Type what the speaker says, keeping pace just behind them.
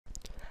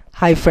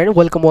Hi friend,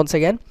 welcome once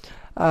again.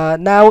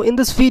 Now in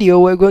this video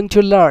we're going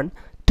to learn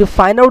to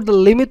find out the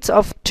limits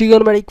of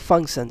trigonometric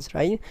functions,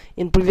 right?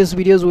 In previous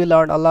videos we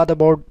learned a lot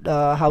about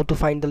how to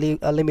find the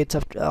limits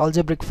of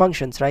algebraic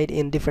functions, right?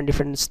 In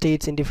different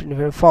states, in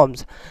different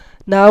forms.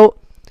 Now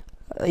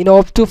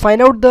to find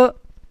out the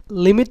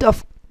limit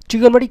of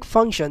trigonometric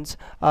functions,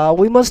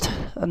 we must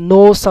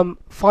know some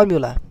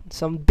formula,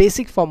 some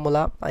basic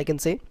formula I can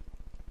say,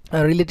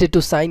 related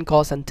to sine,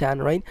 cos and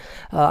tan, right?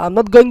 I'm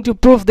not going to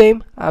prove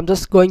them, I'm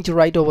just going to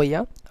write over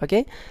here.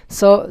 Okay,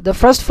 so the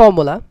first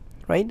formula,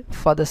 right,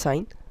 for the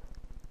sine,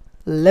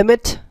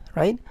 limit,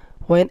 right,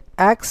 when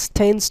x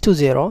tends to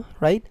 0,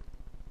 right,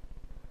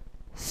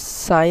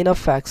 sine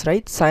of x,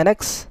 right, sin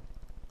x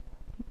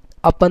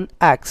upon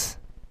x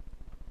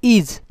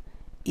is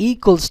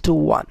equals to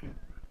 1,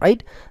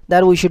 right?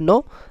 That we should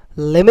know.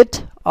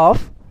 Limit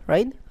of,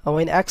 right,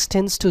 when x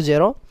tends to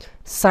 0,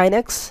 sin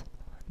x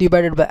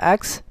divided by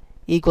x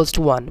equals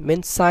to 1,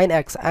 means sin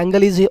x,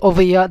 angle is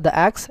over here the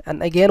x,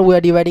 and again we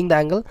are dividing the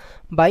angle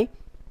by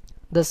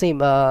the same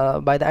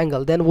by the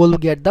angle, then we'll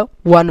get the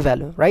 1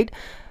 value, right?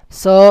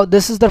 So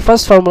this is the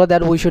first formula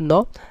that we should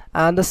know.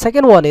 And the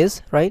second one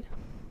is, right,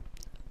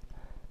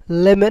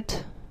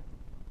 limit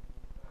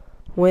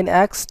when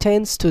x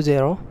tends to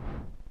 0,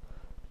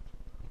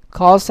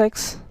 cos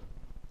x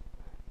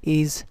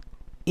is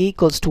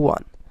equals to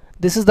 1.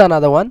 This is the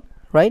another one,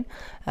 right?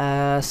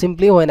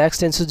 Simply when x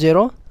tends to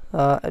 0,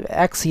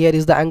 x here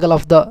is the angle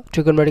of the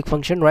trigonometric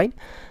function, right?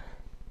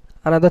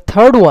 Another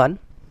third one,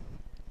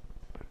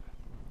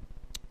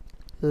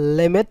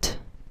 limit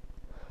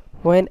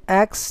when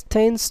x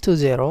tends to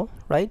 0,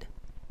 right,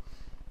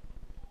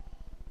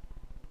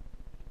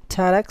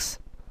 tan x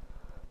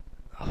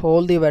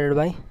whole divided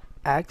by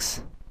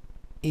x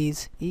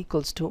is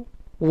equals to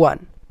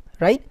 1,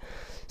 right?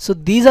 So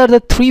these are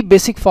the three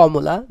basic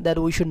formula that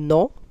we should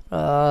know.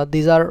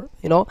 These are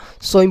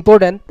so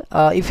important.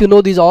 If you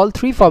know these all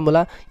three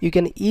formula, you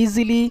can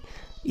easily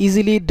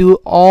do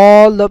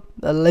all the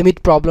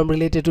limit problem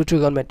related to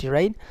trigonometry,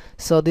 right?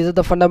 So these are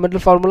the fundamental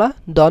formula,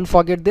 don't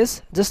forget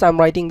this. Just I'm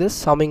writing this,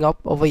 summing up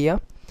over here.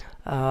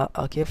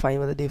 Okay, fine,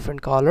 with a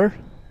different color.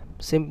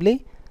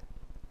 Simply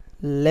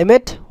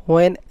limit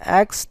when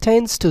x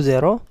tends to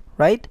 0,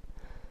 right,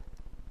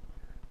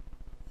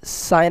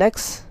 sin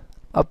x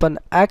upon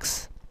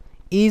x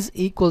is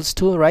equals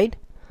to, right,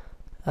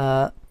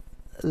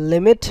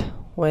 limit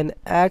when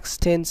x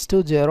tends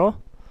to 0,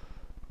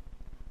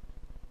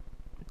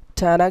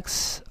 tan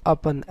x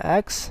upon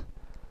x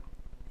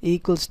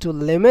equals to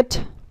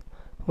limit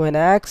when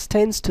x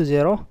tends to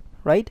 0,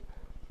 right,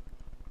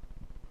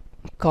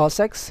 cos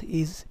x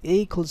is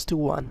equals to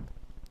 1.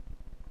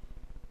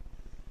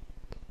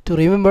 To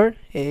remember,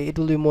 it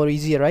will be more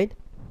easier, right?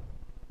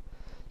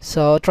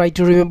 So try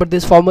to remember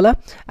this formula,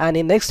 and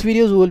in next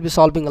videos we will be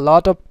solving a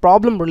lot of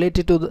problem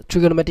related to the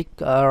trigonometric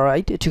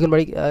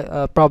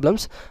trigonometric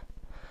problems.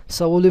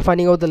 So we'll be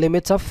finding out the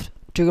limits of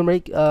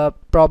trigonometric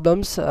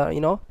problems,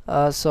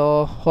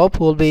 so hope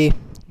we'll be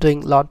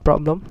doing a lot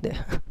problem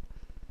there.